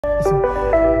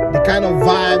kind of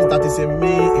vibes that is in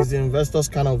me is the investor's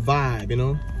kind of vibe, you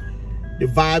know. The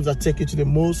vibes that take you to the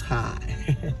most high.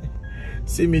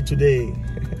 See me today,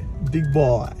 big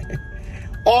boy.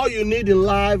 All you need in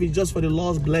life is just for the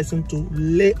Lord's blessing to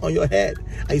lay on your head,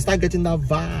 and you start getting that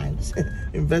vibes.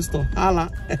 Investor, holla.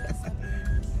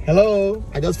 Hello,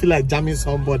 I just feel like jamming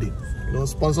somebody. You know,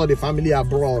 sponsor the family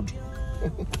abroad.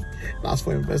 That's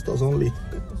for investors only.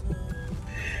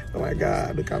 Oh my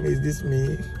God, look at me, is this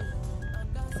me?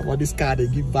 About this car, they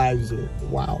give vibes. Oh.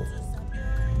 Wow.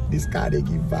 This car, they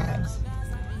give vibes.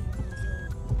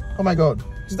 Oh my God.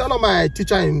 Is that not my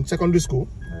teacher in secondary school?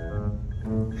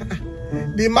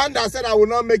 The man that said I will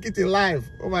not make it in life.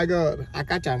 Oh my God. I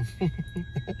catch him.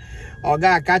 Okay,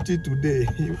 I catch you today.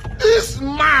 This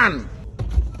man.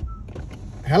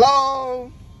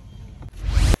 Hello.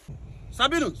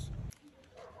 Sabinus.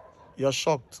 You're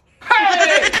shocked.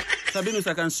 Hey! Sabinus,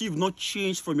 I can see you've not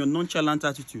changed from your nonchalant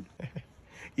attitude.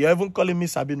 You're even calling me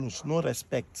Sabinus. No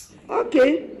respect.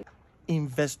 Okay.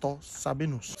 Investor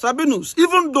Sabinus. Sabinus,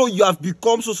 even though you have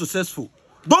become so successful,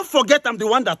 don't forget I'm the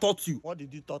one that taught you. What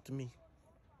did you taught me?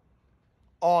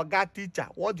 Oh, God teacher,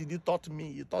 what did you taught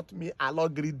me? You taught me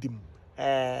algorithm,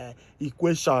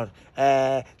 equation,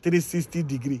 360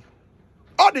 degree.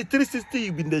 All the 360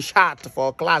 you've been the chart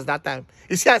for class that time.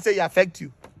 You see, I say it affect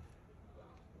you.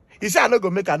 You say I no go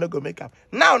make up.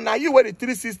 Now you where the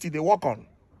 360 they work on.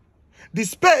 The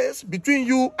space between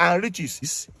you and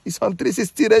riches is on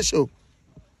 360 ratio.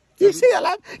 You see your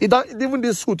life? You don't even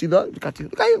this suit, you don't look at you.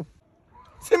 Look at you.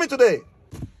 See me today.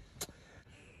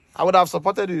 I would have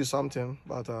supported you with something,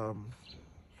 but I'm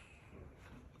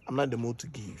not in the mood to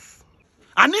give.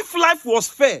 And if life was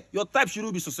fair, your type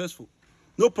shouldn't be successful.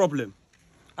 No problem.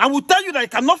 I will tell you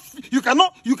that you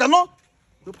cannot.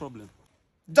 No problem.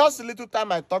 Just a little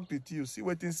time I talked with you, see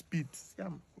waiting speed.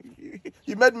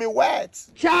 You made me wet.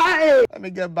 Child. Let me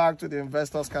get back to the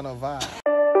investors kind of vibe.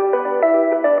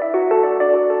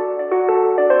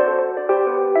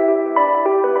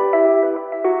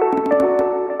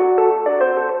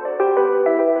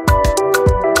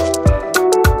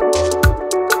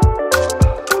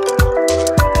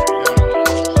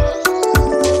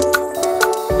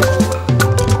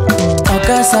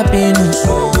 Sabinus,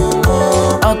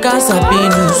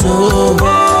 ogasabinus,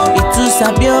 itu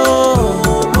sabio,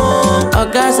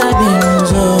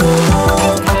 ogasabinus,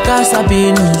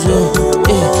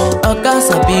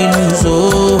 ogasabinus,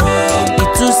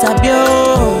 itu sabio.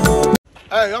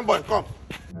 Hey, young boy, come.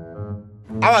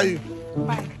 How are you?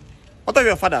 Fine. What of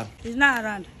your father? He's not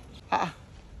around.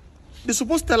 They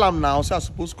supposed to tell him now, so I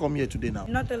supposed to come here today now.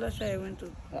 Not tell us where I went to.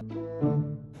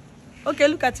 Okay,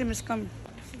 look at him, he's coming.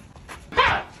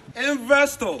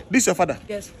 Investor. This your father?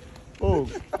 Yes. Oh,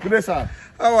 good day, sir.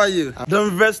 How are you? The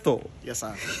investor. Yes,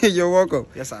 sir. You're welcome.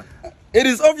 Yes, sir. It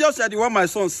is obvious that the one my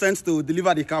son sent to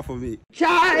deliver the car for me.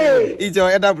 Child. It's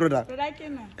your elder brother. But I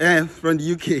came now. From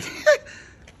the UK.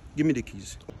 Give me the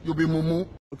keys. You be mumu.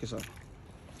 Okay, sir.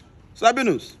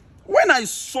 Sabinus, when I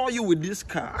saw you with this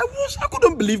car, I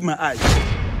couldn't believe my eyes.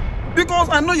 Because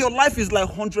I know your life is like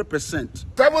 100%.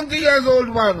 70 years old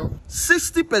man.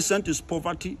 60% is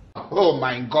poverty. Oh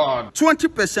my God.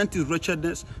 20% is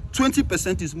wretchedness.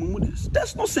 20% is mumuman.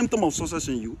 There's no symptom of success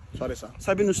in you. Sorry, sir.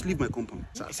 Sabinus, leave my compound.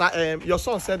 Sir, your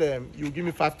son said you give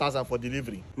me 5,000 for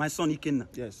delivery. My son, Ikenna.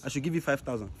 Yes. I should give you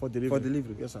 5,000 For delivery. For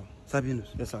delivery. Yes, sir. Sabinus.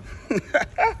 Yes, sir.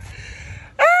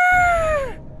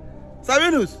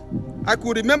 Sabinus, I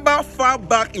could remember far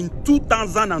back in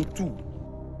 2002.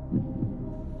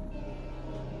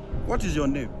 What is your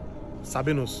name?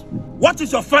 Sabinus. What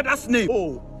is your father's name?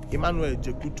 Oh, Emmanuel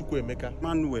Jekutuku Emeka.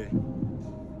 Manuel.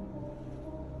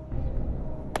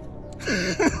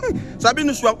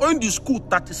 Sabinus, you have owned the school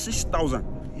 36,000.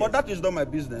 But that is not my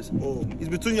business. Oh. It's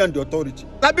between you and the authority.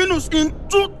 Sabinus, in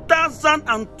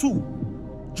 2002,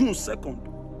 June 2nd,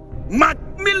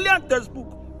 Macmillan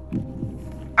textbook.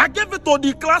 I gave it to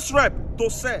the class rep to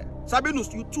say,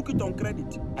 Sabinus, you took it on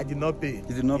credit. I did not pay.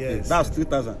 You did not pay. That's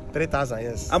 3,000. 3,000,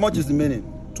 yes. How much is the remaining?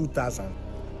 2,000.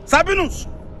 Sabinus,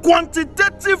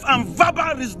 quantitative and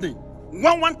verbal reasoning,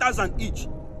 1,000 each.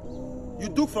 You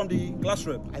took from the class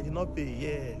rep. I did not pay,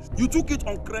 yes. You took it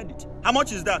on credit. How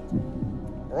much is that?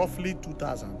 Roughly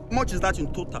 2,000. How much is that in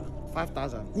total?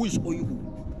 5,000. Who is owing who?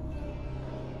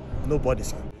 Nobody,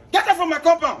 sir. Get out from my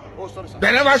compound! Oh, sorry, sir.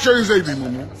 They never show you say you be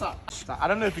mumu. Sir, I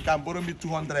don't know if you can borrow me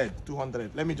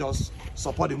 200. Let me just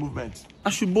support the movement. I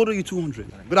should borrow you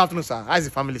 200. Good afternoon, sir. How's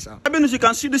the family, sir? Sabinus, you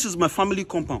can see this is my family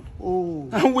compound. Oh.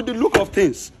 And with the look of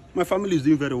things, my family is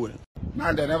doing very well.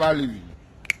 Man, they never leave you.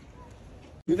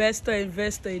 Investor,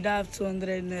 you don't have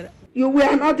 200 naira. You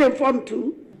were not informed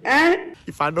too, eh?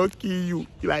 If I don't kill you,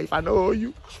 like if I don't owe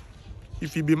you,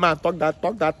 If you be man, talk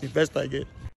that investor again.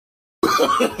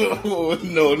 Oh,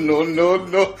 no, no, no,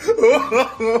 no.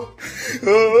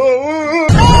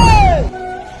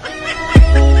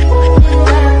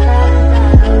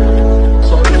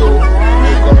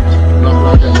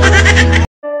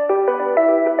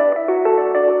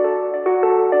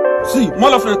 See,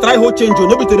 more of a try whole change,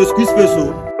 no be to the squeeze face.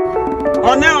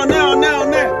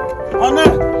 On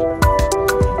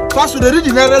there. First to the reach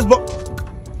the nearest boss.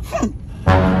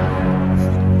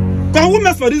 Can we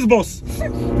mess for this boss?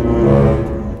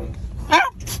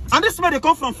 And this man they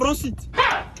come from front seat.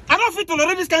 I don't fit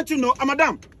tolerate this kind of thing, no.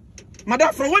 Madam,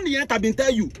 from when the end I've been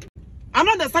tell you. I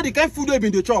don't understand the kind of food they've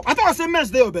been the chop. I thought I said mess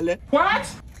there, Obele. What?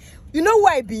 You know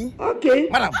why, B? Okay.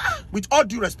 Madam, with all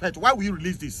due respect, why will you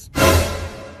release this?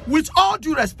 With all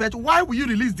due respect, why will you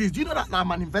release this? Do you know that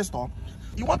I'm an investor?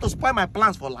 You want to spoil my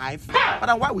plans for life?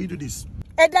 Madam, why will you do this?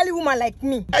 Elderly woman like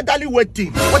me. Elderly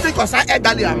waiting. What you concern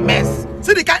elderly and mess?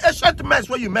 See the kind of ancient mess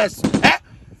where you mess. Eh?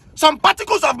 Some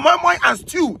particles of mumuman and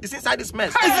stew is inside this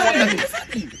mess.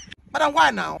 Madam, why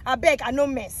now? I beg, I no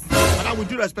mess. Madam, with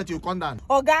due respect, you come down.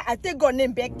 Oga, I take God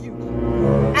name beg you.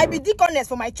 I be deaconess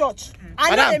for my church.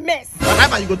 I know the mess.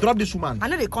 Madam, you go drop this woman. I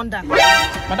know they come down.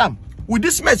 Madam, with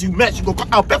this mess you mess, you go.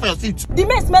 I'll pay for your seat. The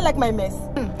mess smell like my mess.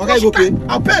 Okay, it's okay.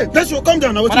 I'll pay. Let's go come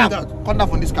down now. What's that? Come down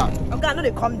from this car. Okay, I know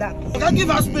they come down. Okay, give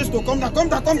us space to come down. Come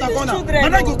down.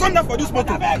 Children, Madam, you come down for this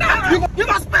motor. Give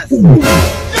us space.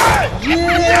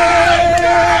 Yeah!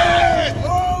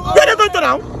 Where are they going to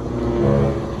now?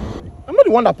 I'm not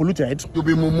the one that polluted. You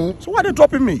be mumu. So why are they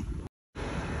dropping me?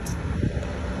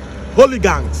 Holy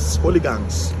gangs.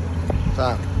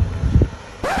 Sir.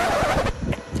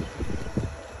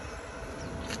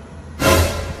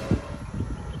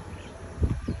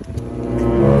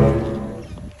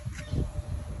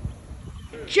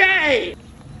 Jay!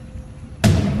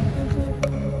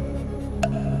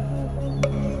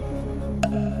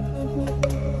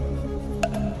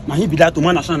 Man, he be that to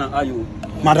man Ashana. Are you?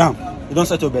 Madam, you don't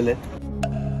set your belly.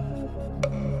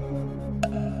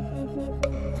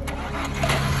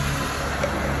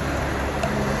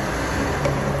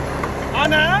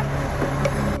 Anna?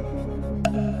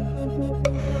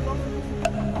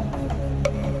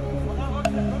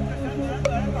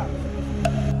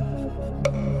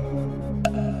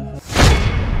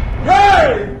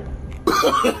 Hey!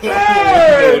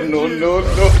 No.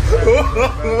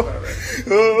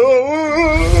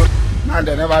 And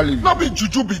they never leave. Not be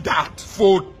juju be that.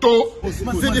 Photo. See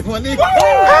the money.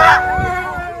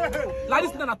 Like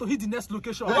this to hit the next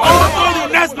location.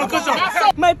 Next location.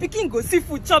 My pikin go see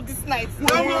food chop this night.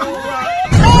 Sorry, oh,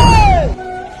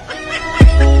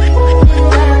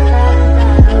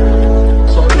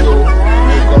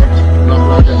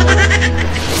 God.